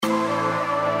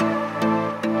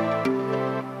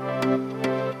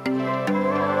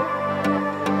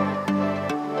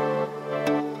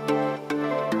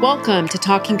Welcome to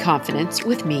Talking Confidence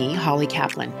with me, Holly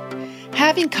Kaplan.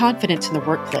 Having confidence in the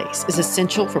workplace is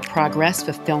essential for progress,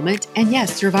 fulfillment, and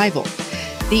yes, survival.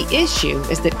 The issue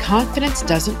is that confidence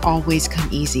doesn't always come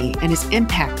easy and is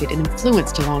impacted and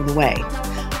influenced along the way.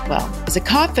 Well, as a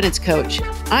confidence coach,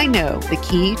 I know the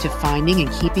key to finding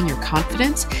and keeping your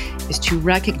confidence is to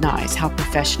recognize how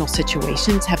professional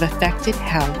situations have affected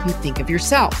how you think of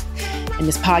yourself. In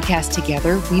this podcast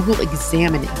together, we will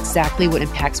examine exactly what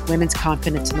impacts women's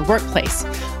confidence in the workplace.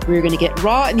 We're going to get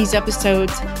raw in these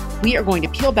episodes. We are going to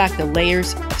peel back the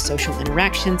layers of social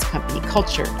interactions, company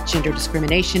culture, gender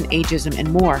discrimination, ageism,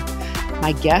 and more.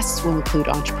 My guests will include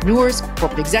entrepreneurs,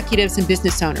 corporate executives, and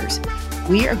business owners.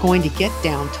 We are going to get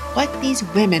down to what these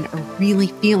women are really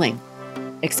feeling.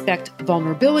 Expect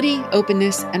vulnerability,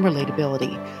 openness, and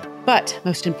relatability. But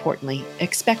most importantly,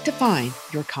 expect to find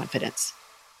your confidence.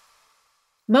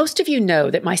 Most of you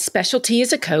know that my specialty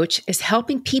as a coach is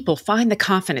helping people find the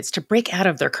confidence to break out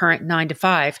of their current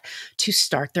 9-to-5 to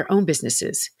start their own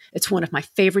businesses. It's one of my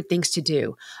favorite things to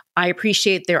do. I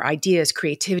appreciate their ideas,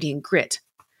 creativity, and grit.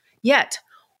 Yet,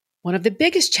 one of the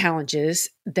biggest challenges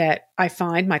that I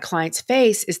find my clients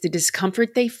face is the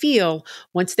discomfort they feel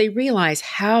once they realize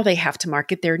how they have to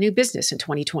market their new business in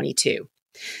 2022.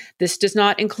 This does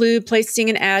not include placing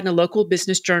an ad in a local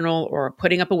business journal or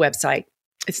putting up a website.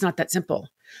 It's not that simple.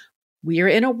 We are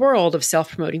in a world of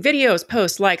self-promoting videos,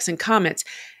 posts, likes, and comments,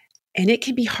 and it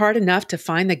can be hard enough to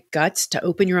find the guts to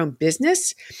open your own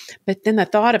business. But then the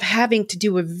thought of having to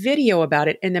do a video about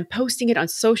it and then posting it on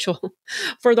social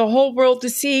for the whole world to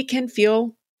see can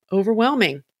feel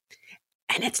overwhelming.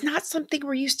 And it's not something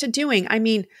we're used to doing. I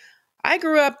mean, I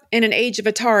grew up in an age of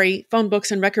Atari, phone books,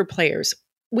 and record players.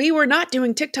 We were not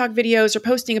doing TikTok videos or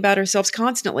posting about ourselves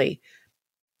constantly.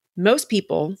 Most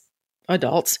people,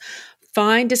 adults,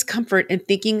 find discomfort in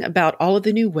thinking about all of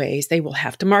the new ways they will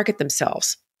have to market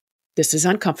themselves. This is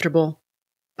uncomfortable,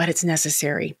 but it's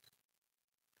necessary.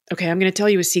 Okay, I'm going to tell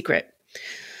you a secret.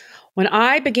 When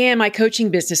I began my coaching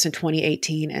business in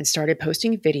 2018 and started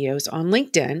posting videos on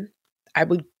LinkedIn, I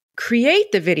would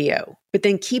create the video, but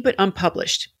then keep it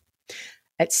unpublished.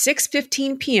 At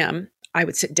 6:15 p.m., I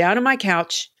would sit down on my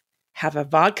couch, have a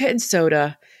vodka and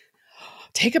soda,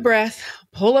 take a breath,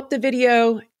 pull up the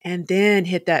video, and then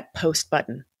hit that post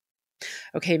button.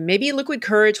 Okay, maybe liquid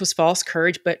courage was false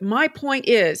courage, but my point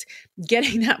is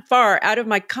getting that far out of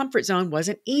my comfort zone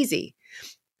wasn't easy.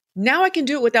 Now I can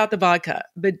do it without the vodka,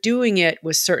 but doing it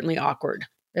was certainly awkward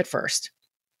at first.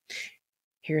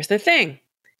 Here's the thing.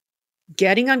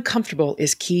 Getting uncomfortable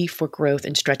is key for growth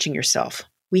and stretching yourself.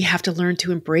 We have to learn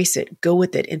to embrace it, go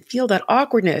with it, and feel that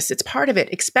awkwardness. It's part of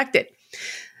it. Expect it.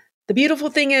 The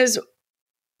beautiful thing is,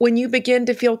 when you begin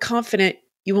to feel confident,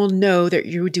 you will know that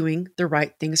you're doing the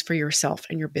right things for yourself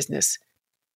and your business.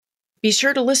 Be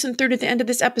sure to listen through to the end of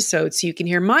this episode so you can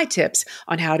hear my tips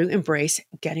on how to embrace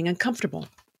getting uncomfortable.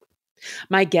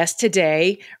 My guest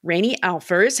today, Rani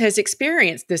Alfers, has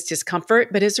experienced this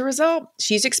discomfort, but as a result,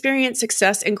 she's experienced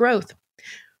success and growth.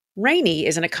 Rani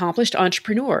is an accomplished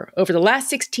entrepreneur. Over the last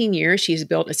 16 years, she has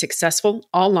built a successful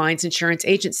all-lines insurance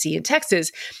agency in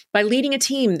Texas by leading a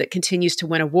team that continues to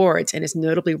win awards and is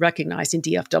notably recognized in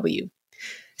DFW.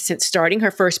 Since starting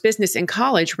her first business in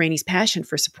college, Rani's passion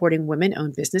for supporting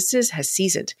women-owned businesses has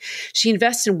seasoned. She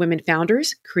invests in women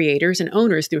founders, creators, and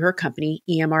owners through her company,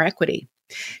 EMR Equity.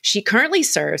 She currently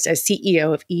serves as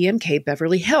CEO of EMK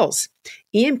Beverly Hills.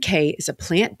 EMK is a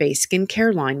plant-based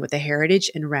skincare line with a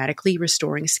heritage in radically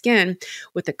restoring skin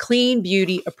with a clean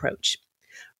beauty approach.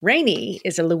 Rani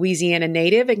is a Louisiana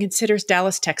native and considers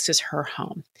Dallas, Texas her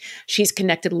home. She's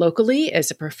connected locally as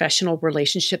a professional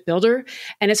relationship builder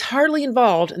and is heartily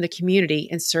involved in the community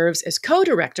and serves as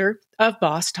co-director of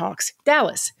Boss Talks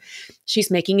Dallas. She's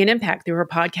making an impact through her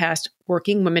podcast,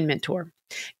 Working Women Mentor.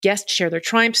 Guests share their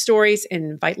triumph stories and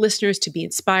invite listeners to be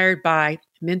inspired by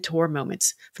mentor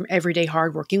moments from everyday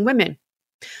hardworking women.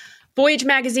 Voyage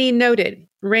magazine noted,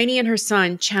 Rani and her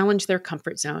son challenge their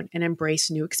comfort zone and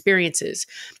embrace new experiences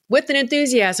with an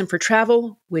enthusiasm for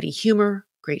travel, witty humor,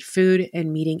 great food,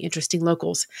 and meeting interesting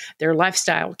locals. Their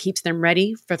lifestyle keeps them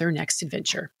ready for their next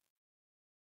adventure.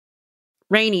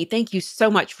 Rani, thank you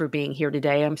so much for being here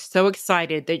today. I'm so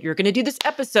excited that you're going to do this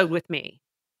episode with me.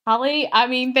 Holly,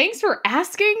 thanks for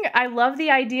asking. I love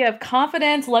the idea of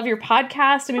confidence, love your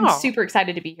podcast. I'm super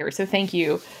excited to be here. So thank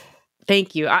you.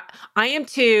 Thank you. I am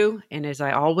too. And as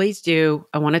I always do,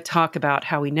 I want to talk about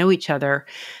how we know each other.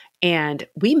 And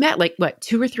we met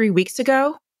 2 or 3 weeks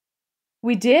ago?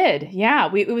 We did. Yeah.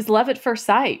 It was love at first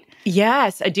sight.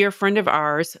 Yes. A dear friend of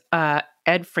ours,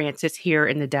 Ed Francis here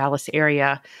in the Dallas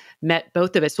area, met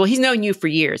both of us. Well, he's known you for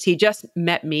years. He just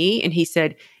met me and he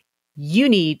said, you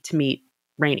need to meet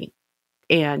Rani.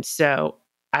 And so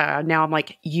now I'm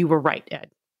like, you were right,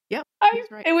 Ed. Yep, he's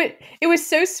right. It was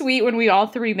so sweet when we all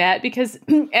three met because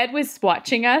Ed was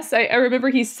watching us. I remember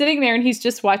he's sitting there and he's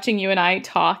just watching you and I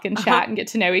talk and chat and get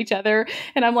to know each other.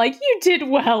 And I'm like, you did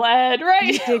well, Ed,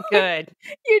 right? You did good.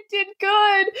 You did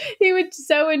good. He would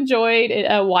so enjoyed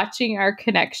watching our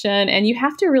connection. And you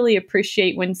have to really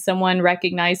appreciate when someone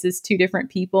recognizes two different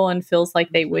people and feels like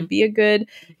they would be a good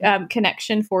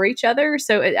connection for each other.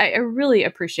 So I really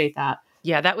appreciate that.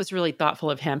 Yeah, that was really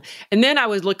thoughtful of him. And then I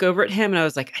would look over at him and I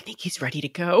was like, I think he's ready to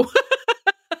go.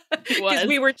 Because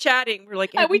we were chatting. We're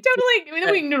like, we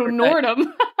ignored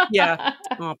him. Yeah.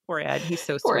 Oh, poor Ed. He's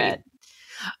so poor sweet.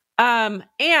 Ed.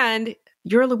 And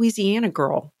you're a Louisiana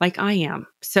girl like I am.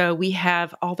 So we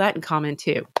have all that in common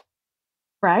too.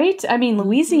 Right? I mean,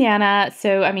 Louisiana.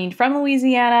 So, I mean, from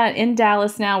Louisiana in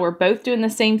Dallas now, we're both doing the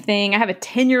same thing. I have a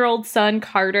 10-year-old son,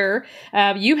 Carter.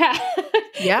 You have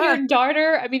your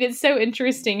daughter. I mean, it's so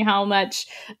interesting how much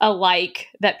alike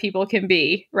that people can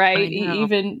be, right?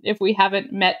 Even if we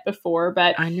haven't met before.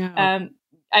 But I know.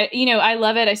 I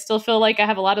love it. I still feel like I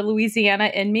have a lot of Louisiana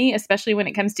in me, especially when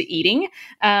it comes to eating.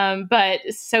 But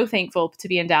so thankful to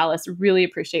be in Dallas. Really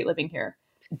appreciate living here.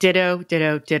 Ditto,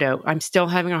 ditto, ditto. I'm still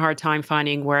having a hard time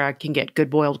finding where I can get good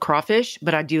boiled crawfish,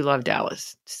 but I do love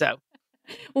Dallas. So,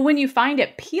 well, when you find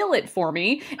it, peel it for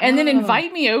me and then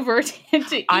invite me over to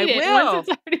eat it once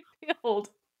it's already peeled.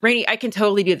 Rani, I can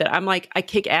totally do that. I'm like, I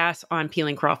kick ass on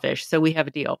peeling crawfish. So we have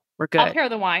a deal. We're good. I'll pair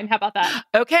the wine. How about that?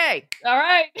 Okay. All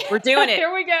right. We're doing it.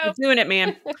 Here we go. We're doing it,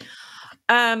 man.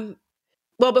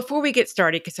 Well, before we get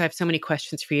started, because I have so many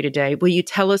questions for you today, will you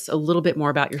tell us a little bit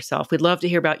more about yourself? We'd love to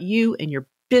hear about you and your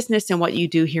business and what you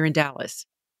do here in Dallas.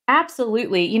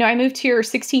 Absolutely. I moved here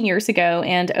 16 years ago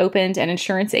and opened an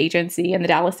insurance agency in the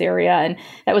Dallas area. And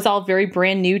that was all very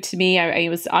brand new to me. I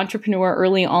was an entrepreneur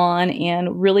early on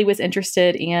and really was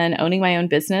interested in owning my own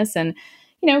business and,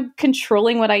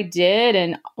 controlling what I did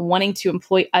and wanting to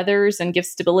employ others and give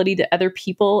stability to other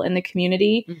people in the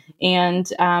community.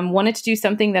 And wanted to do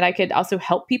something that I could also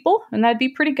help people and that I'd be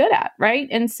pretty good at. Right.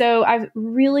 And so I've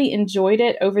really enjoyed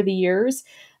it over the years.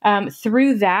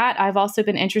 Through that, I've also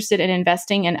been interested in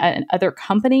investing in other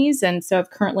companies. And so I've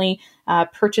currently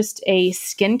purchased a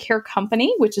skincare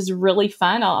company, which is really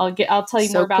fun. I'll tell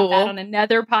you more about that on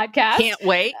another podcast. Can't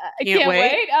wait. Can't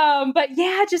wait. But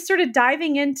yeah, just sort of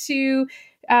diving into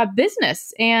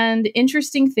business and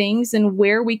interesting things and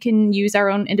where we can use our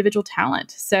own individual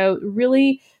talent. So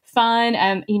really fun.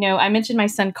 I mentioned my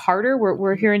son, Carter.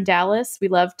 We're here in Dallas. We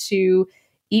love to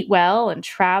eat well and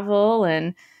travel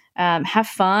and have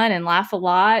fun and laugh a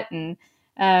lot. And,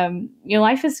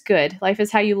 life is good. Life is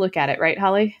how you look at it. Right,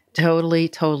 Holly?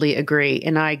 Totally agree.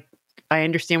 And I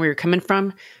understand where you're coming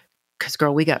from because,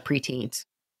 girl, we got preteens.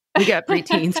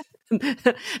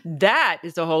 That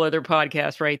is a whole other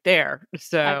podcast right there.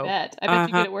 So I bet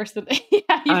you get it worse than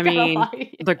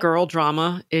the girl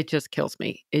drama, it just kills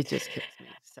me.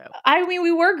 So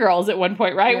we were girls at one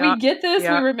point, right? Yeah, we get this.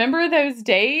 yeah. We remember those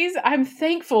days. I'm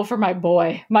thankful for my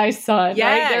boy, my son.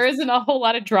 Yes. Right? There isn't a whole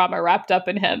lot of drama wrapped up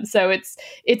in him. So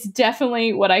it's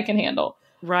definitely what I can handle.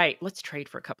 Right. Let's trade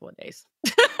for a couple of days.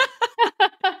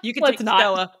 You can Let's take not.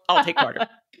 Stella. I'll take Carter.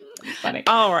 Funny.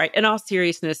 All right. In all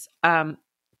seriousness,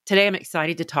 today I'm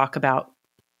excited to talk about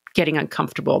getting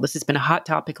uncomfortable. This has been a hot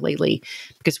topic lately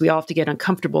because we all have to get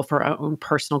uncomfortable for our own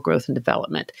personal growth and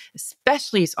development,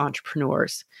 especially as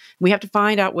entrepreneurs. We have to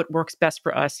find out what works best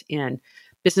for us in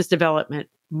business development,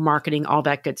 marketing, all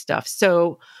that good stuff.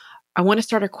 So I want to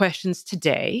start our questions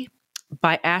today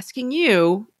by asking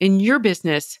you, in your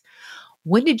business,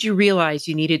 when did you realize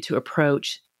you needed to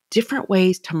approach different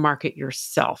ways to market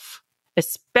yourself,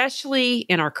 especially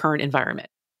in our current environment?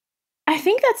 I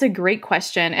think that's a great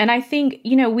question. And I think,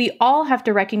 we all have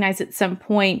to recognize at some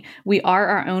point we are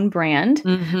our own brand.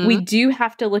 We do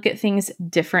have to look at things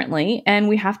differently and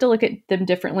we have to look at them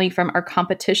differently from our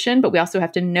competition, but we also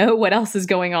have to know what else is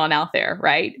going on out there,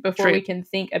 right? Before we can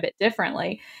think a bit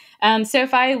differently. So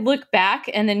if I look back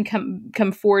and then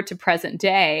come forward to present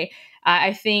day,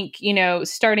 I think,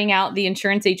 starting out the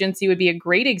insurance agency would be a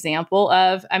great example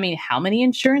of, how many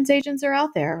insurance agents are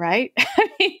out there, right?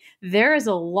 There is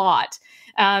a lot.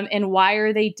 And why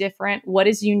are they different? What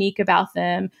is unique about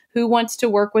them? Who wants to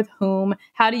work with whom?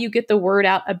 How do you get the word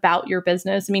out about your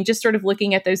business? Just sort of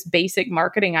looking at those basic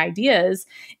marketing ideas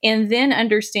and then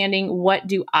understanding what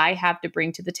do I have to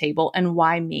bring to the table and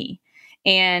why me?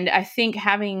 And I think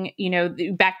having,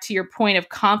 back to your point of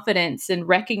confidence and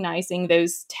recognizing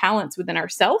those talents within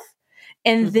ourselves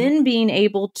and then being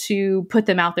able to put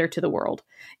them out there to the world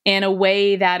in a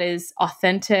way that is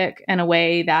authentic, in a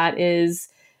way that is,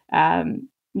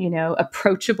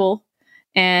 approachable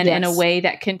and in a Yes. way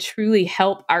that can truly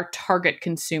help our target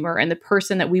consumer and the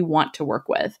person that we want to work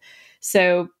with.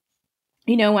 So,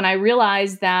 when I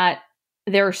realized that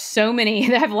there are so many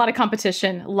that have a lot of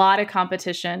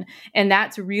competition, and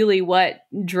that's really what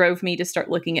drove me to start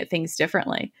looking at things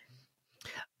differently.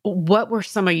 What were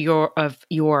some of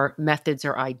your methods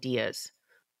or ideas?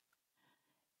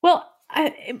 Well,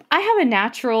 I have a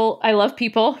natural, I love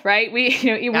people, right?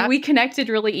 Yep. We connected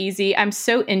really easy. I'm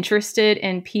so interested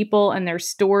in people and their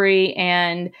story.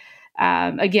 And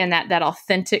again, that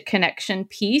authentic connection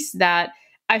piece, that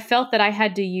I felt that I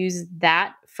had to use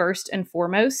that first and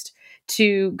foremost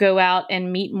to go out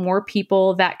and meet more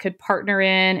people that could partner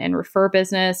in and refer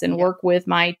business and Yep. work with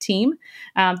my team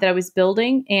that I was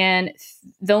building. And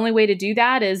the only way to do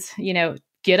that is,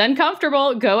 get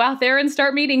uncomfortable, go out there and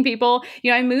start meeting people.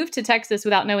 I moved to Texas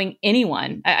without knowing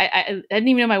anyone. I didn't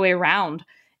even know my way around.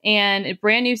 And a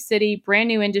brand new city, brand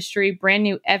new industry, brand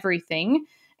new everything.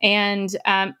 And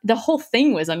the whole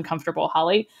thing was uncomfortable,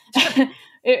 Holly.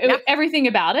 Yep. Everything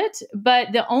about it.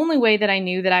 But the only way that I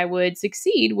knew that I would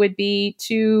succeed would be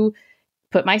to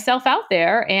put myself out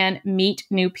there and meet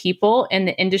new people in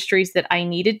the industries that I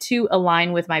needed to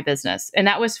align with my business. And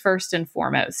that was first and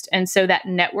foremost. And so that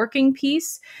networking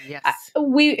piece, Yes.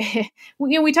 we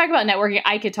talk about networking.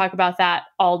 I could talk about that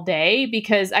all day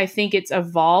because I think it's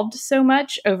evolved so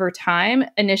much over time.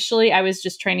 Initially, I was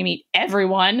just trying to meet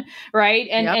everyone, right?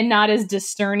 And Yep. not as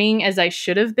discerning as I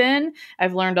should have been.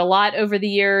 I've learned a lot over the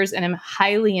years, and I'm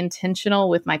highly intentional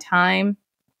with my time,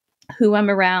 who I'm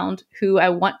around, who I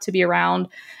want to be around,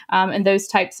 and those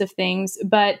types of things.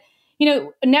 But,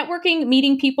 networking,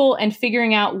 meeting people, and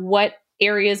figuring out what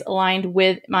areas aligned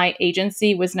with my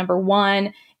agency was number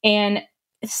one. And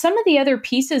some of the other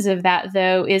pieces of that,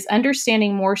 though, is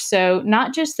understanding more so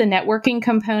not just the networking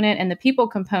component and the people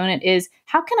component, is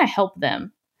how can I help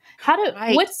them?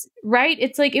 Right. What's right?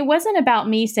 It's like, it wasn't about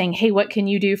me saying, hey, what can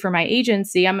you do for my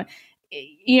agency? I'm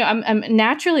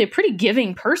naturally a pretty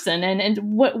giving person, and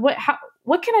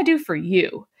what can I do for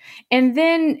you? And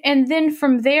then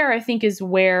from there, I think is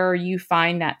where you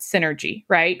find that synergy,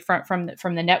 right? From the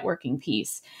networking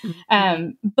piece.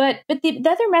 Mhm. But the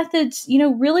other methods,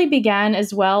 really began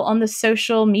as well on the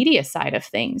social media side of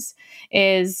things.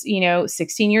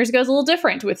 16 years ago is a little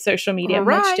different with social media,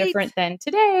 much Right. different than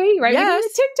today, right? We didn't Yes.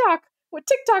 have TikTok. What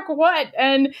TikTok? What?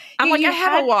 And I'm like, I you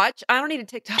have a had watch. I don't need a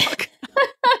TikTok.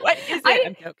 What is it? I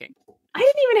I'm joking. I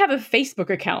didn't even have a Facebook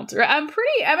account. Right? I'm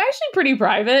actually pretty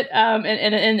private,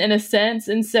 in a sense.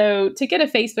 And so to get a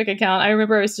Facebook account, I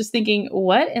remember I was just thinking,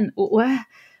 what do people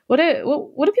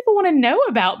want to know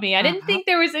about me? I didn't Uh-huh. think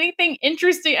there was anything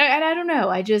interesting. And I don't know.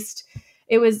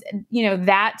 It was,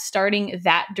 that starting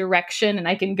that direction, and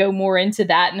I can go more into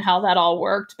that and how that all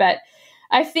worked. But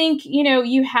I think,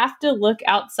 you have to look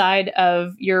outside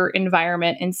of your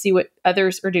environment and see what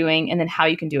others are doing and then how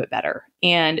you can do it better.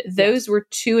 And those Yes. were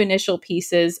two initial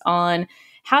pieces on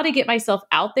how to get myself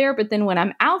out there. But then when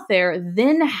I'm out there,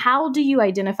 then how do you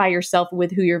identify yourself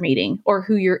with who you're meeting or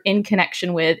who you're in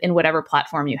connection with in whatever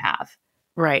platform you have?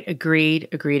 Right. Agreed.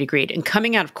 And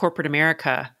coming out of corporate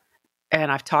America,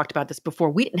 and I've talked about this before,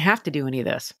 we didn't have to do any of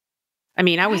this. I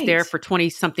mean, I was there Right. for 20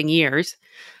 something years.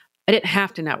 I didn't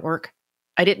have to network.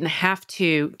 I didn't have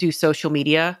to do social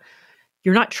media.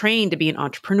 You're not trained to be an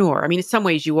entrepreneur. I mean, in some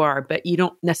ways you are, but you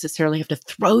don't necessarily have to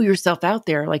throw yourself out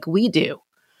there like we do.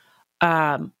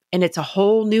 And it's a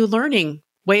whole new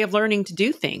way of learning to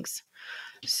do things.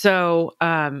 So,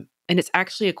 and it's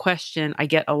actually a question I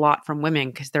get a lot from women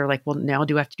because they're like, well, now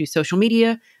do I have to do social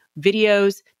media,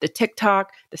 videos, the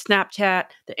TikTok, the Snapchat,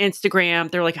 the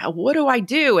Instagram? They're like, what do I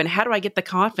do? And how do I get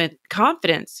the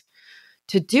confidence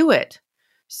to do it?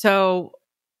 So,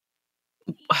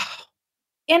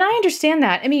 And I understand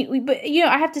that. I mean, but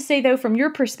I have to say though, from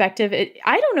your perspective,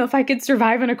 I don't know if I could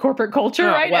survive in a corporate culture,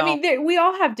 oh, right? I mean, well, we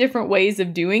all have different ways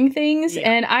of doing things,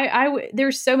 yeah. and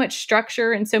there's so much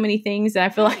structure and so many things, and I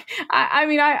feel like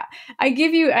I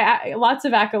give you lots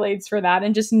of accolades for that,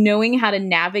 and just knowing how to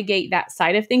navigate that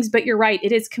side of things. But you're right,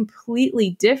 it is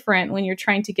completely different when you're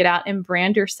trying to get out and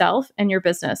brand yourself and your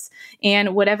business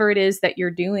and whatever it is that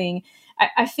you're doing.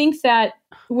 I think that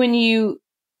when you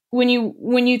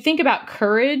think about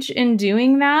courage in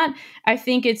doing that, I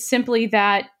think it's simply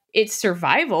that it's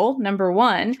survival, number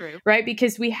one, True. right?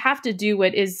 Because we have to do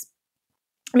what is,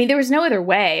 I mean, there was no other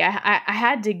way. I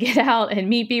had to get out and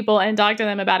meet people and talk to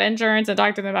them about insurance and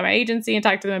talk to them about my agency and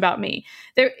talk to them about me.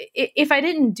 If I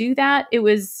didn't do that,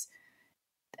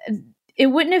 it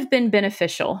wouldn't have been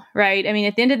beneficial, right? I mean,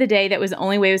 at the end of the day, that was the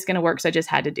only way it was going to work. So I just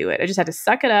had to do it. I just had to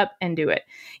suck it up and do it.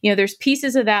 There's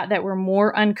pieces of that were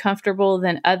more uncomfortable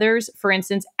than others. For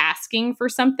instance, asking for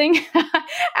something,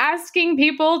 asking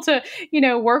people to,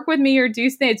 work with me or do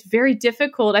things. It's very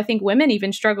difficult. I think women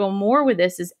even struggle more with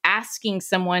this, is asking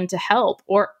someone to help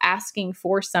or asking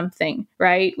for something,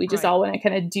 right? We just Right. all want to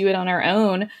kind of do it on our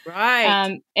own.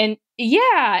 Right. And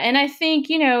yeah, and I think,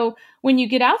 when you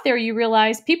get out there, you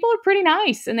realize people are pretty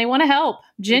nice and they want to help.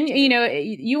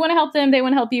 You want to help them, they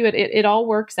want to help you. It all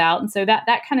works out. And so that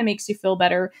kind of makes you feel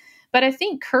better. But I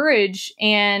think courage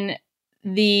and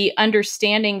the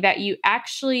understanding that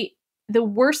the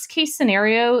worst case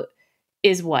scenario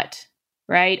is what,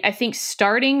 right? I think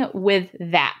starting with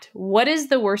that, what is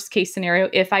the worst case scenario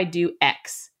if I do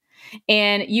X?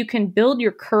 And you can build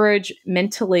your courage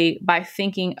mentally by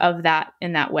thinking of that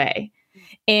in that way.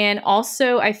 And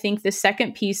also, I think the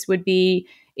second piece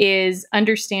is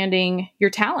understanding your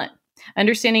talent,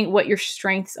 understanding what your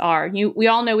strengths are. We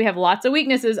all know we have lots of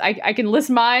weaknesses. I can list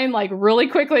mine like really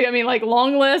quickly. I mean, like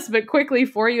long list, but quickly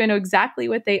for you. I know exactly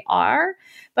what they are.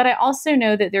 But I also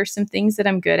know that there's some things that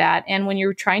I'm good at. And when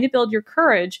you're trying to build your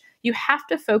courage, you have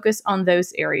to focus on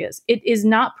those areas. It is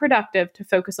not productive to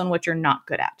focus on what you're not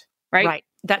good at. Right.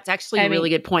 That's actually a really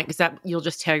good point, because that you'll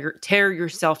just tear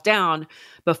yourself down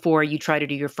before you try to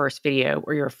do your first video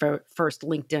or your first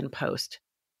LinkedIn post.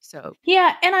 So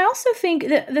yeah, and I also think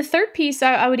that the third piece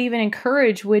I would even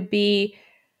encourage would be,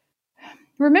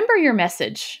 remember your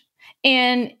message.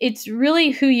 And it's really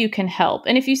who you can help.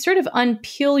 And if you sort of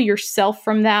unpeel yourself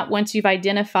from that, once you've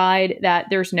identified that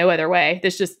there's no other way,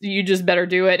 you just better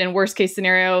do it. And worst case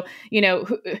scenario,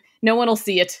 no one will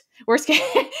see it. Worst case,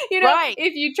 right.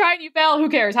 If you try and you fail, who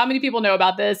cares? How many people know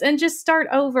about this? And just start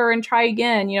over and try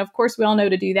again. Of course we all know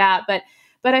to do that. But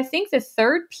I think the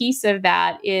third piece of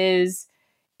that is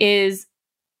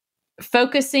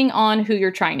focusing on who you're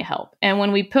trying to help. And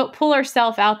when we pull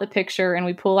ourselves out the picture and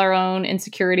we pull our own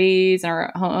insecurities,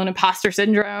 our own imposter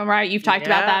syndrome, right? You've talked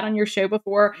about that on your show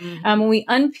before. Mm-hmm. When we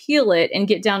unpeel it and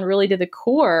get down really to the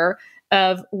core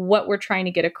of what we're trying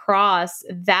to get across,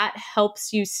 that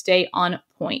helps you stay on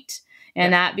point.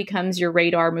 And that becomes your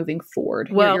radar moving forward,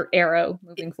 your arrow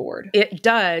moving forward. It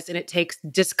does. And it takes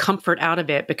discomfort out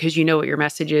of it, because you know what your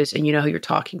message is and you know who you're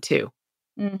talking to.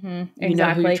 Mm-hmm. Exactly. You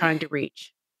know who you're trying to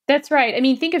reach. That's right. I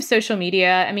mean, think of social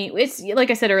media. I mean, it's like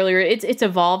I said earlier, it's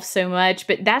evolved so much,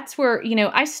 but that's where,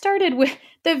 I started with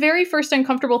the very first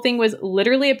uncomfortable thing was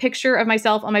literally a picture of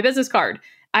myself on my business card.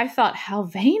 I thought, how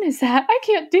vain is that? I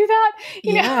can't do that.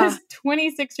 I was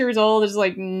 26 years old. There's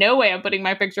like no way I'm putting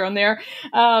my picture on there.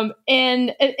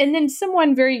 And then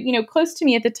someone very, close to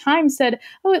me at the time said,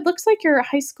 "Oh, it looks like your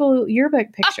high school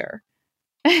yearbook picture."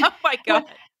 Oh my God.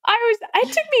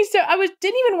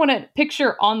 Didn't even want a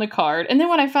picture on the card. And then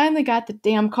when I finally got the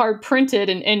damn card printed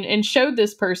and showed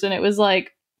this person, it was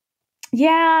like,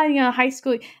 yeah, high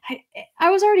school,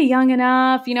 I was already young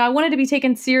enough, I wanted to be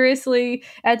taken seriously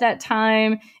at that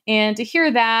time. And to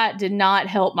hear that did not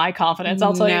help my confidence.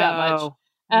 I'll tell you that much.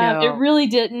 It really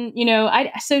didn't,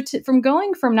 from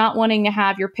going from not wanting to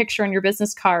have your picture on your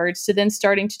business cards to then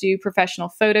starting to do professional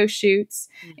photo shoots.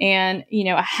 Mm-hmm. And,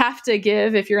 I have to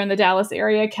give, if you're in the Dallas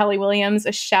area, Kelly Williams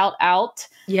a shout out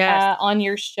on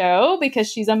your show,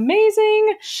 because she's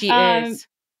amazing. She is.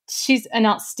 She's an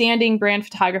outstanding brand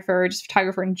photographer, just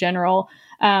photographer in general.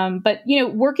 But,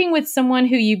 working with someone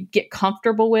who you get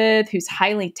comfortable with, who's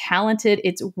highly talented,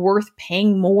 it's worth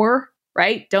paying more.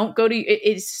 Right?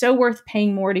 It's so worth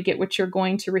paying more to get what you're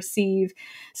going to receive.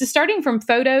 So starting from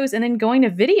photos and then going to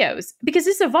videos, because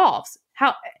this evolves.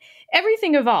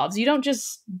 Everything evolves. You don't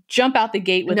just jump out the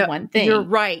gate with one thing. You're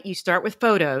right. You start with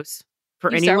photos.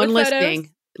 For anyone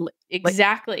listening.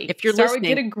 Exactly. If you're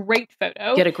listening, get a great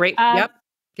photo. Get photos.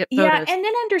 Yeah. And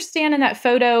then understand in that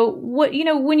photo, what,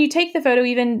 when you take the photo,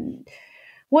 even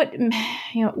what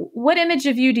image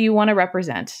of you do you want to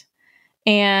represent?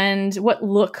 And what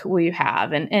look will you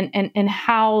have, and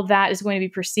how that is going to be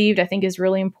perceived, I think is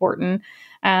really important.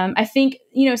 I think,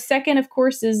 second, of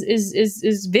course,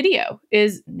 is video.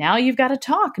 Is now you've got to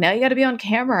talk. Now you got to be on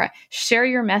camera, share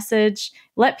your message,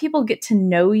 let people get to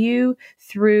know you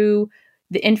through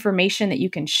the information that you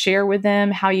can share with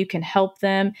them, how you can help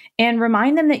them, and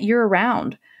remind them that you're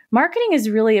around. Marketing is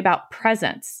really about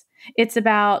presence. It's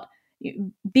about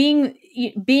being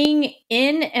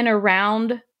in and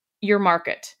around your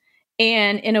market,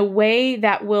 and in a way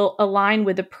that will align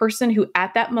with the person who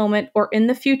at that moment or in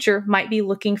the future might be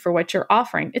looking for what you're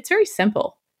offering. It's very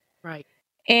simple. Right.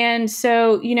 And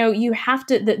so, you have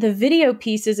to, the video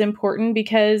piece is important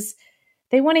because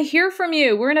they want to hear from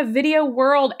you. We're in a video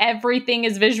world. Everything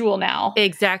is visual now.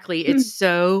 Exactly. It's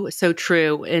so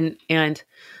true. And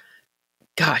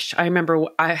gosh, I remember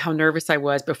how nervous I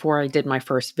was before I did my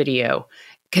first video,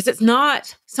 because it's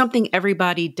not something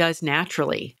everybody does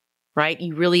naturally. right?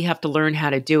 You really have to learn how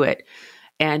to do it.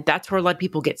 And that's where a lot of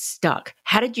people get stuck.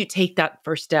 How did you take that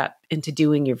first step into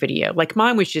doing your video? Like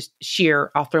mine was just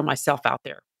sheer, I'll throw myself out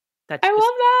there. That's I just,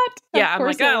 love that. yeah, Of I'm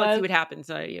like, course it oh, let's see was. what happens.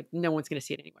 No one's going to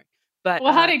see it anyway. But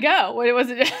Well, how'd it go? What was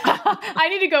it? I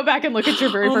need to go back and look at your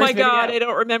very oh first my video. God, I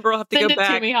don't remember. I'll have to Send go it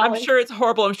back. to me, I'm Holly. sure it's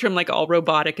horrible. I'm sure I'm like all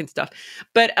robotic and stuff.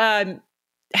 But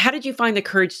how did you find the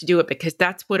courage to do it? Because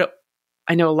that's what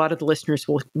I know a lot of the listeners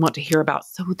will want to hear about,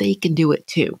 so they can do it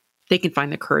too. They can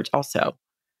find the courage also.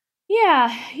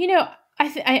 Yeah,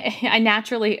 I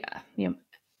naturally,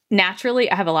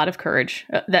 naturally I have a lot of courage.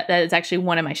 That is actually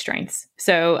one of my strengths.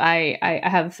 So I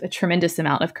have a tremendous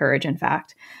amount of courage, in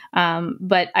fact.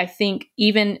 But I think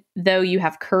even though you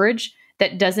have courage,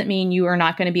 that doesn't mean you are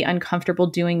not going to be uncomfortable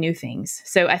doing new things.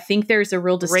 So I think there's a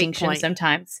real distinction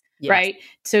sometimes, Yes. right?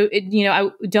 So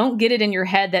I don't get it in your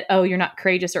head that, oh, you're not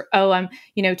courageous, or, oh, I'm,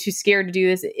 too scared to do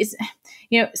this. It's,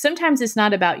 sometimes it's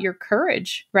not about your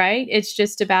courage, right? It's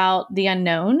just about the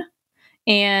unknown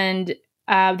and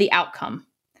the outcome.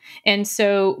 And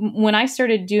so when I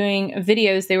started doing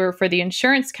videos, they were for the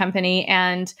insurance company,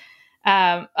 and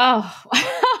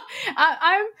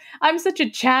I'm such a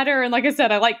chatter, and like I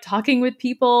said, I like talking with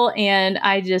people, and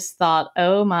I just thought,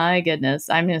 oh my goodness,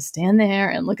 I'm going to stand there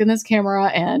and look in this camera,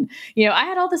 and I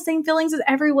had all the same feelings as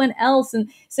everyone else. And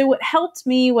so what helped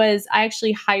me was I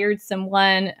actually hired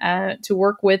someone to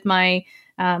work with my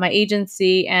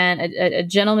agency, and a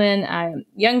gentleman,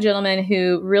 young gentleman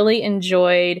who really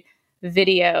enjoyed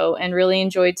video and really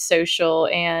enjoyed social,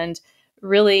 and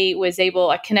really was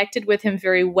able, I connected with him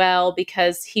very well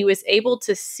because he was able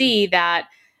to see that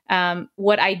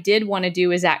what I did want to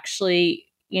do is actually,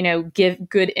 give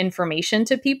good information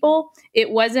to people.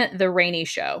 It wasn't the Rani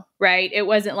show, right? It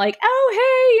wasn't like,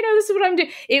 oh, hey, this is what I'm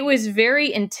doing. It was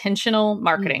very intentional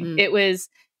marketing. Mm-hmm. It was,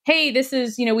 hey, this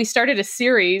is, we started a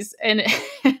series, and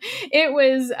it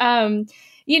was,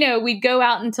 we'd go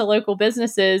out into local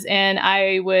businesses, and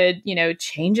I would,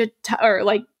 change it or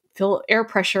like fill air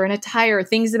pressure in a tire,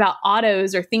 things about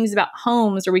autos or things about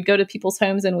homes, or we'd go to people's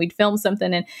homes and we'd film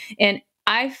something. And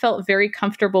I felt very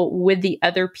comfortable with the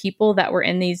other people that were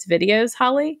in these videos,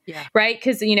 Holly. Yeah. Right?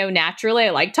 Because, naturally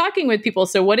I like talking with people.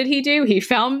 So what did he do? He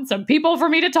found some people for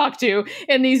me to talk to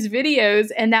in these videos,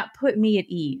 and that put me at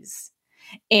ease.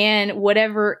 And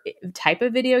whatever type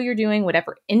of video you're doing,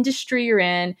 whatever industry you're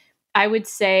in, I would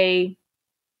say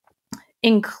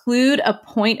include a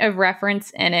point of reference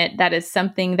in it that is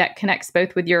something that connects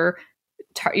both with your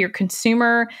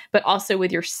consumer, but also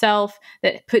with yourself,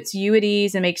 that puts you at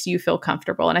ease and makes you feel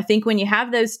comfortable. And I think when you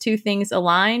have those two things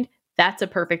aligned, that's a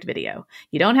perfect video.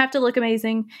 You don't have to look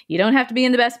amazing. You don't have to be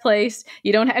in the best place.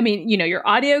 You don't, your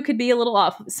audio could be a little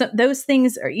off. So those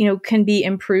things are, can be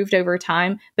improved over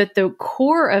time. But the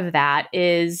core of that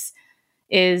is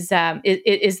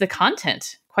the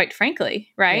content, quite frankly,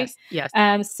 right? Yes.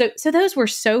 So those were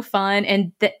so fun,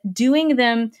 and doing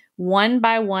them one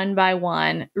by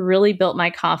one really built my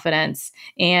confidence.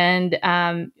 And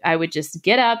I would just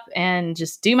get up and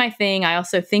just do my thing. I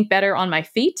also think better on my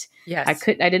feet. Yes.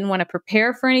 I didn't want to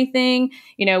prepare for anything.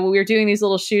 We were doing these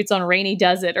little shoots on Rani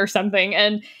Does It or something,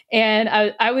 and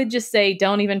I would just say,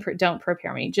 don't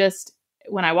prepare me. Just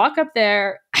when I walk up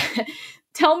there.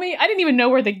 Tell me, I didn't even know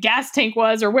where the gas tank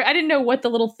was, or I didn't know what the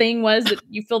little thing was that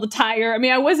you fill the tire.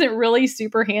 I wasn't really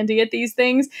super handy at these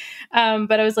things.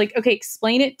 But I was like, okay,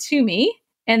 explain it to me.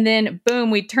 And then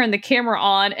boom, we'd turn the camera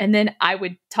on, and then I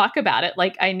would talk about it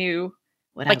like I knew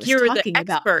what I was talking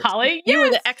about. Holly, you were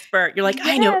the expert. You're like, yes.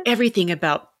 I know everything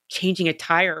about changing a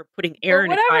tire, putting air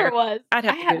in a tire. It was. I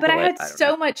had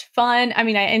so much fun. I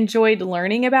enjoyed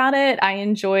learning about it. I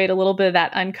enjoyed a little bit of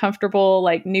that uncomfortable,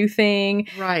 like, new thing.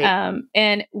 Right.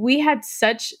 And we had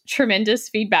such tremendous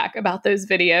feedback about those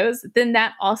videos. Then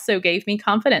that also gave me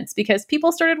confidence because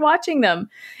people started watching them,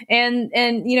 and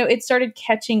it started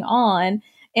catching on.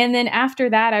 And then after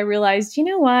that, I realized, you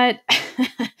know what?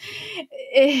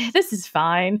 This is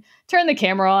fine. Turn the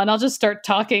camera on. I'll just start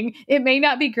talking. It may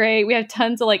not be great. We have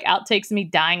tons of outtakes of me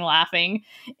dying laughing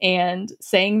and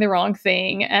saying the wrong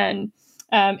thing. And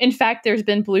in fact, there's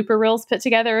been blooper reels put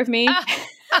together of me,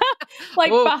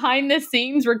 behind the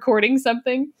scenes recording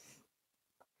something.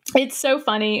 It's so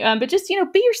funny. But just,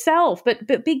 be yourself, but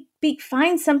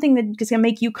find something that's going to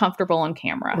make you comfortable on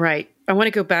camera. Right. I want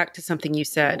to go back to something you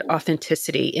said,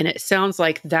 authenticity. And it sounds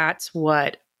like that's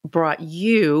what brought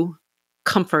you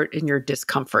comfort in your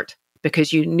discomfort,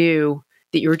 because you knew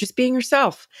that you were just being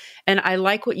yourself. And I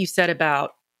like what you said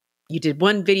about, you did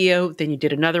one video, then you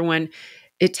did another one.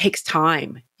 It takes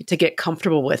time to get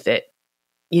comfortable with it,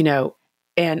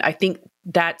 and I think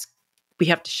we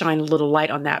have to shine a little light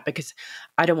on that, because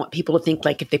I don't want people to think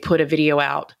like if they put a video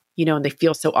out, and they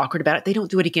feel so awkward about it, they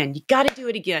don't do it again. You got to do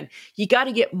it again. You got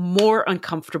to get more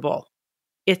uncomfortable.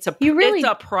 It's a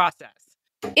process.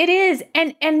 It is.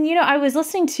 And I was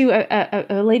listening to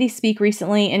a lady speak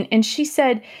recently, and she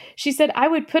said, I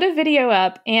would put a video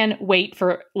up and wait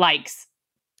for likes.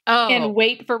 And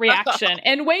wait for reaction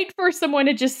and wait for someone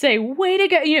to just say, way to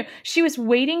go. She was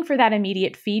waiting for that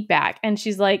immediate feedback. And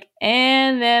she's like,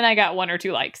 and then I got 1 or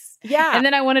 2 likes. Yeah. And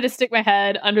then I wanted to stick my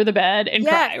head under the bed and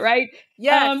cry. Right.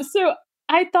 Yes. So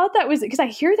I thought that was because I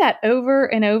hear that over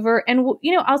and over. And,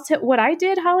 I'll tell what I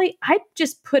did, Holly, I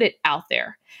just put it out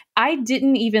there. I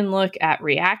didn't even look at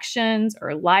reactions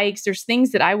or likes. There's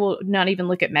things that I will not even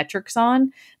look at metrics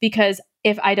on, because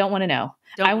if I don't want to know,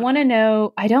 I want to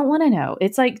know. I don't want to know.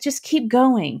 It's like, just keep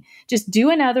going. Just do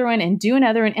another one and do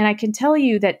another one. And I can tell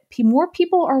you that more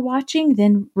people are watching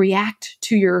than react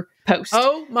to your post.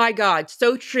 Oh my God.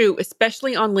 So true.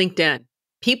 Especially on LinkedIn.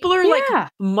 People are like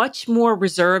much more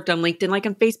reserved on LinkedIn, like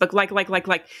on Facebook, like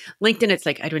LinkedIn. It's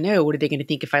like, I don't know. What are they going to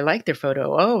think if I like their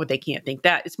photo? Oh, they can't think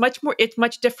that. It's much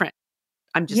different.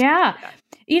 I'm just, I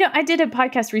did a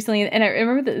podcast recently, and I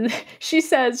remember she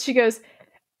goes,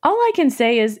 all I can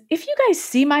say is, if you guys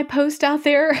see my post out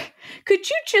there, could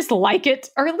you just like it,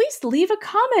 or at least leave a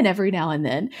comment every now and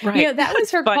then? Right. That was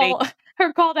her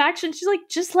call to action. She's like,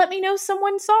 just let me know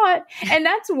someone saw it. And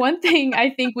that's one thing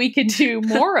I think we could do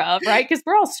more of, right? Because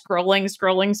we're all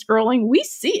scrolling. We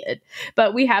see it,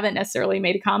 but we haven't necessarily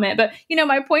made a comment. But,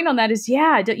 my point on that is,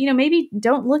 maybe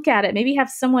don't look at it. Maybe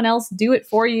have someone else do it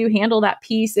for you, handle that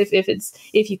piece if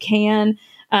you can.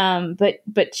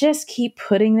 But just keep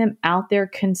putting them out there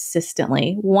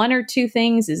consistently. 1 or 2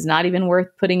 things is not even worth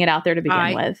putting it out there to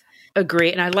begin with.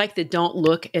 Agree. And I like that. Don't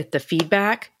look at the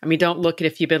feedback. I mean, don't look at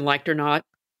if you've been liked or not.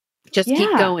 Just keep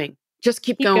going. Just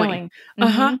keep going.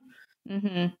 Mm-hmm.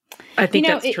 Mm-hmm. I think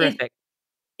that's terrific.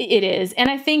 It is. And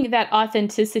I think that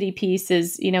authenticity piece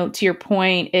is, to your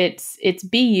point, it's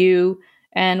be you.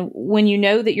 And when you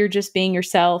know that you're just being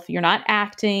yourself, you're not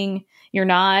acting, you're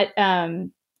not,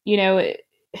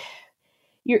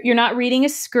 you're not reading a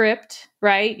script,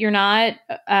 right? You're not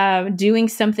doing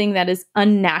something that is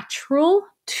unnatural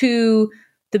to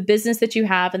the business that you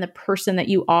have and the person that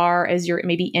you are as you're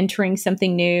maybe entering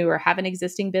something new or have an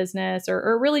existing business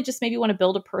or really just maybe want to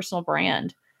build a personal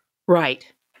brand. Right.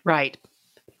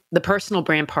 The personal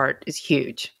brand part is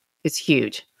huge. It's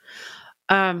huge.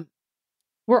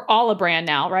 We're all a brand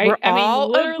now, right? We're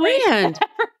all a brand.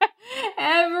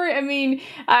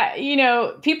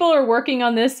 People are working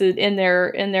on this in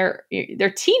their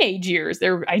teenage years.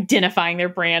 They're identifying their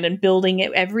brand and building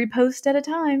it every post at a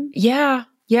time. Yeah,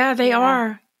 they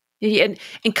are. And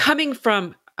coming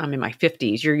from, I'm in my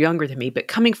 50s, you're younger than me, but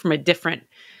coming from a different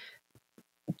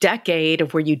decade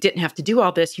of where you didn't have to do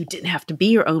all this, you didn't have to be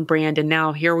your own brand. And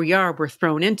now here we are, we're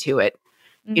thrown into it.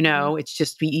 Mm-hmm. It's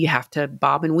just, you have to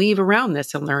bob and weave around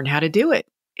this and learn how to do it.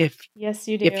 Yes,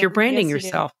 you do. If you're branding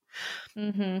yourself.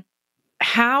 Mm-hmm.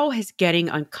 How has getting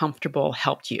uncomfortable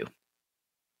helped you?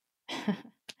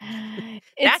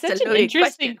 It's such an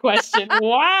interesting question.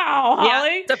 Wow, Holly.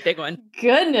 Yeah, it's a big one.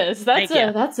 Goodness,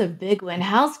 that's a big one.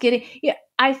 How's getting? Yeah,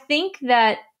 I think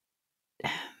that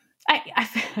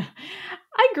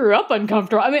I grew up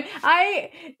uncomfortable. I mean,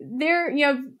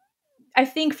 I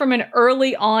think from an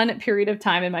early on period of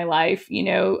time in my life,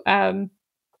 I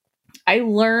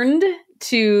learned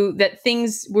that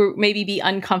things were maybe be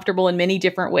uncomfortable in many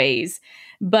different ways.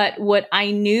 But what I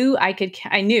knew I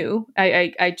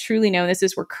truly know, and this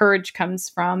is where courage comes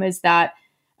from, is that,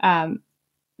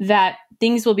 that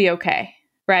things will be okay,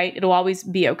 right? It'll always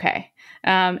be okay.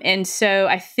 And so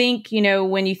I think,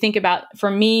 when you think about,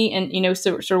 for me and,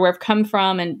 sort of where I've come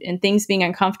from and things being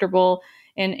uncomfortable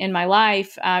in my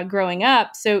life, growing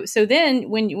up. So then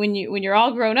when you're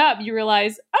all grown up, you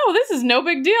realize, oh, this is no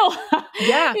big deal.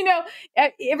 Yeah.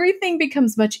 Everything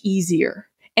becomes much easier.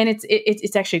 And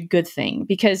it's actually a good thing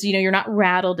because, you're not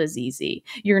rattled as easy.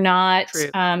 You're not,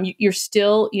 you're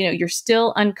still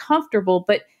uncomfortable,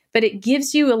 but it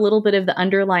gives you a little bit of the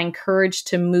underlying courage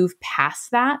to move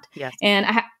past that. Yes. And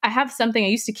I have something, I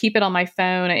used to keep it on my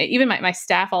phone. Even my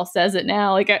staff all says it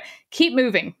now, like, keep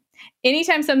moving.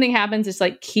 Anytime something happens, it's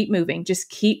like, keep moving, just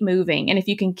keep moving. And if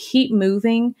you can keep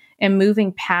moving and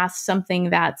moving past something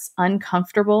that's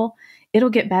uncomfortable, it'll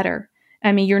get better.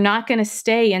 I mean, you're not going to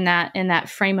stay in that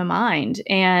frame of mind.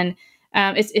 And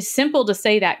it's simple to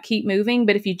say that, keep moving.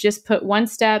 But if you just put one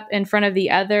step in front of the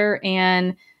other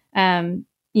and,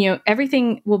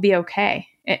 everything will be okay.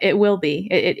 It will be.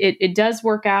 It does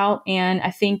work out. And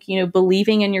I think,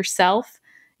 believing in yourself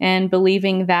and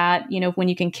believing that, when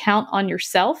you can count on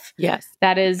yourself, yes,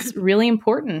 that is really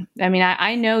important. I mean,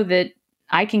 I know that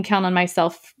I can count on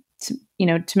myself to,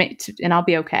 and I'll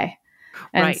be okay.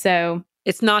 And Right. so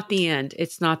It's not the end.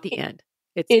 It's not the end.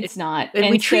 it's not. And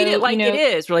we treat it like it know,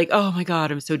 is. We're like, oh my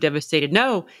God, I'm so devastated.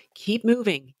 No, keep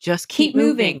moving. Just keep keep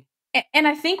moving. moving. And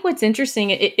I think what's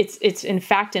interesting, it's in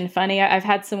fact and funny. I've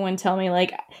had someone tell me,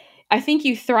 like, I think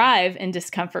you thrive in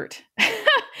discomfort.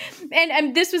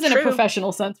 And this was in a True.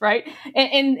 professional sense, right?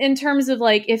 And in terms of,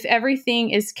 like, if everything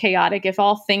is chaotic, if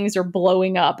all things are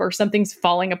blowing up or something's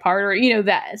falling apart, or,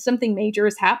 that something major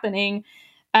is happening,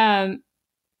 um,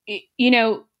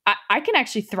 I can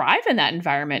actually thrive in that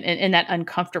environment, in that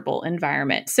uncomfortable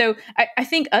environment. So I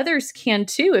think others can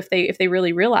too, if they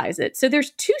really realize it. So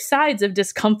there's two sides of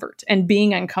discomfort and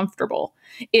being uncomfortable.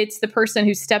 It's the person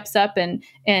who steps up and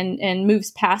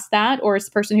moves past that, or it's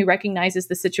the person who recognizes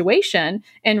the situation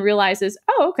and realizes,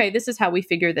 oh, okay, this is how we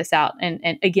figure this out,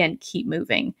 and again, keep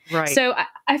moving. Right. So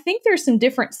I think there's some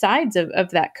different sides of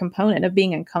that component of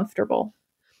being uncomfortable.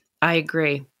 I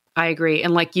agree.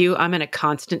 And like you, I'm in a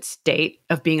constant state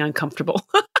of being uncomfortable.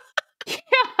 Yeah.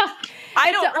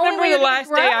 I don't remember the last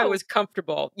day I was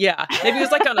comfortable. Yeah. Maybe it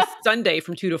was like on a Sunday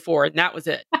from 2 to 4, and that was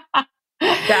it. That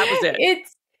was it.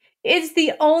 It's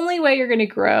the only way you're going to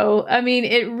grow. I mean,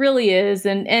 it really is.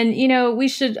 And we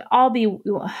should all be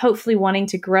hopefully wanting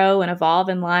to grow and evolve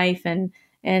in life and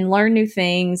learn new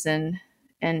things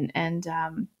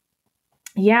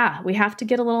yeah, we have to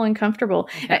get a little uncomfortable.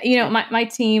 My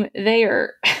team, they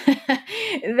are,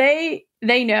 they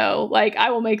know, like,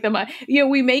 I will make them,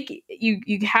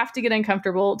 you have to get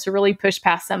uncomfortable to really push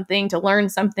past something, to learn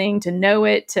something, to know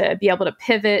it, to be able to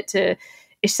pivot,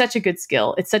 it's such a good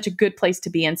skill. It's such a good place to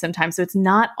be in sometimes. So it's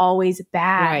not always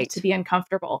bad to be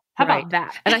uncomfortable. How about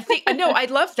that? And I think, no, I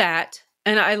love that.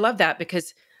 And I love that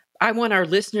because I want our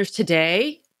listeners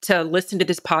today to listen to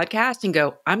this podcast and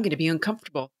go, I'm going to be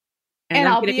uncomfortable. And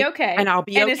I'll be okay. And I'll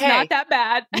be okay. And it's not that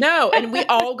bad. No, and we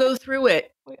all go through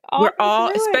it. We're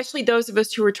all, especially those of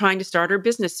us who are trying to start our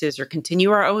businesses or continue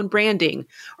our own branding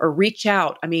or reach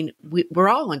out. I mean, we're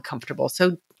all uncomfortable.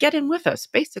 So get in with us,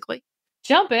 basically.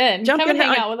 Jump in. Come and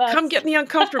hang out with us. Come get in the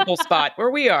uncomfortable spot where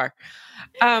we are.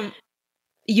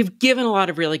 You've given a lot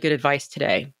of really good advice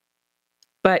today.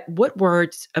 But what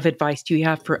words of advice do you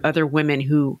have for other women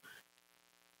who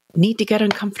need to get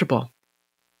uncomfortable?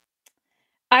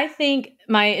 I think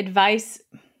my advice,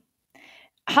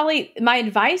 Holly,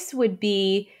 would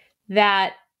be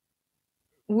that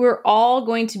we're all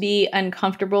going to be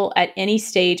uncomfortable at any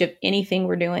stage of anything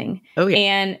we're doing. Oh, yeah.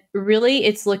 And really,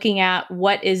 it's looking at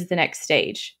what is the next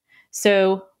stage.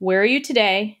 So where are you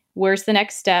today? Where's the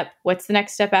next step? What's the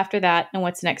next step after that? And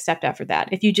what's the next step after that?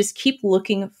 If you just keep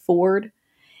looking forward,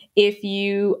 if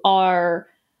you are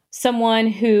someone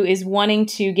who is wanting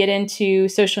to get into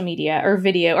social media or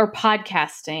video or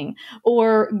podcasting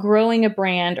or growing a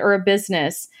brand or a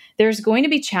business, there's going to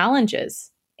be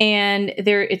challenges, and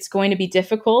it's going to be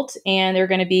difficult, and there are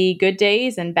going to be good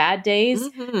days and bad days,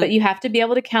 but you have to be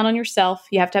able to count on yourself.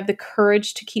 You have to have the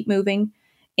courage to keep moving.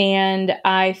 And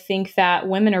I think that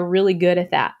women are really good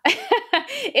at that.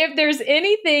 If there's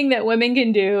anything that women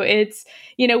can do, it's,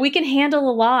 we can handle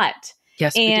a lot.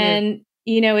 Yes, we do.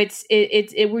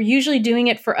 We're usually doing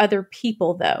it for other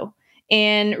people, though,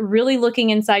 and really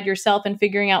looking inside yourself and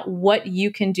figuring out what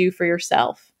you can do for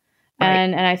yourself. Right.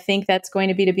 And I think that's going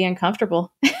to be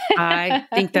uncomfortable. I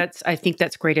think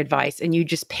that's great advice. And you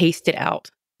just paced it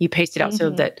out. You paced it out so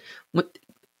that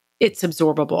it's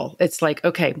absorbable. It's like,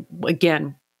 okay,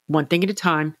 again, one thing at a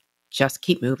time, just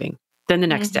keep moving. Then the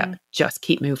next step, just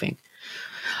keep moving.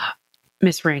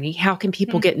 Miss Rani, how can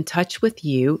people get in touch with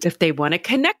you if they want to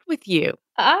connect with you?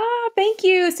 Thank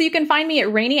you. So you can find me at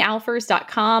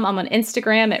ranialfers.com. I'm on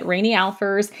Instagram at Rani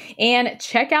Alfers, and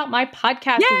check out my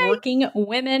podcast, Yay! Working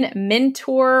Women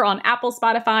Mentor, on Apple,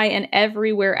 Spotify, and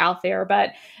everywhere out there.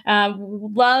 But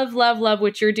love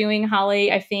what you're doing,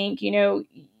 Holly. I think,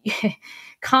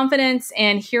 confidence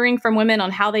and hearing from women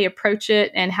on how they approach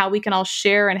it and how we can all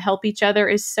share and help each other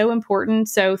is so important.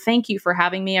 So thank you for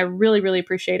having me. I really, really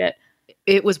appreciate it.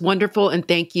 It was wonderful. And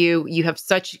thank you. You have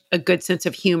such a good sense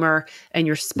of humor, and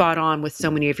you're spot on with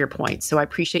so many of your points. So I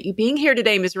appreciate you being here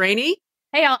today, Ms. Rani.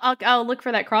 Hey, I'll look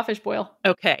for that crawfish boil.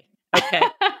 Okay.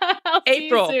 I'll see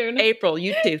you soon. April,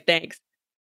 you too. Thanks.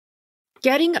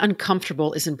 Getting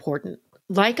uncomfortable is important.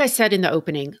 Like I said in the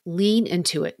opening, lean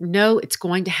into it. Know it's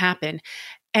going to happen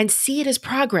and see it as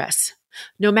progress.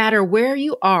 No matter where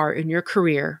you are in your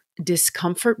career,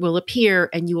 discomfort will appear,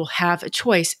 and you will have a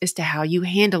choice as to how you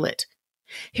handle it.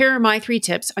 Here are my 3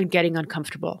 tips on getting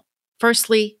uncomfortable.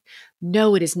 Firstly,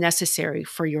 know it is necessary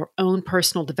for your own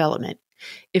personal development.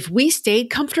 If we stayed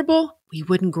comfortable, we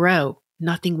wouldn't grow.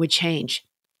 Nothing would change.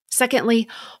 Secondly,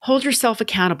 hold yourself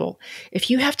accountable. If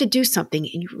you have to do something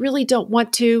and you really don't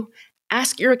want to,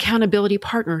 ask your accountability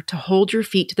partner to hold your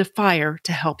feet to the fire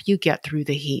to help you get through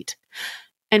the heat.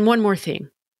 And one more thing,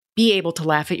 be able to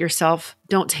laugh at yourself.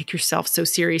 Don't take yourself so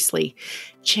seriously.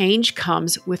 Change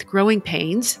comes with growing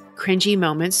pains, cringy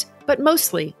moments, but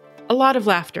mostly a lot of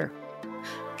laughter.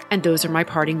 And those are my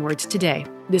parting words today.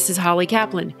 This is Holly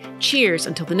Kaplan. Cheers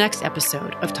until the next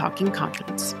episode of Talking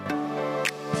Confidence.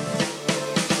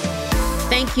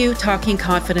 Thank you, Talking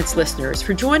Confidence listeners,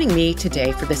 for joining me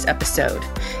today for this episode.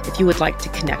 If you would like to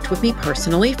connect with me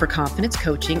personally for confidence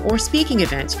coaching or speaking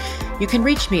events, you can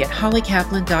reach me at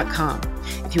hollykaplan.com.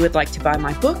 If you would like to buy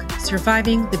my book,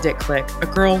 Surviving the Dick Click, A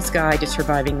Girl's Guide to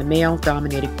Surviving the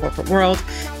Male-Dominated Corporate World,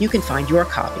 you can find your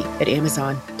copy at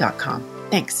amazon.com.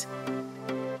 Thanks.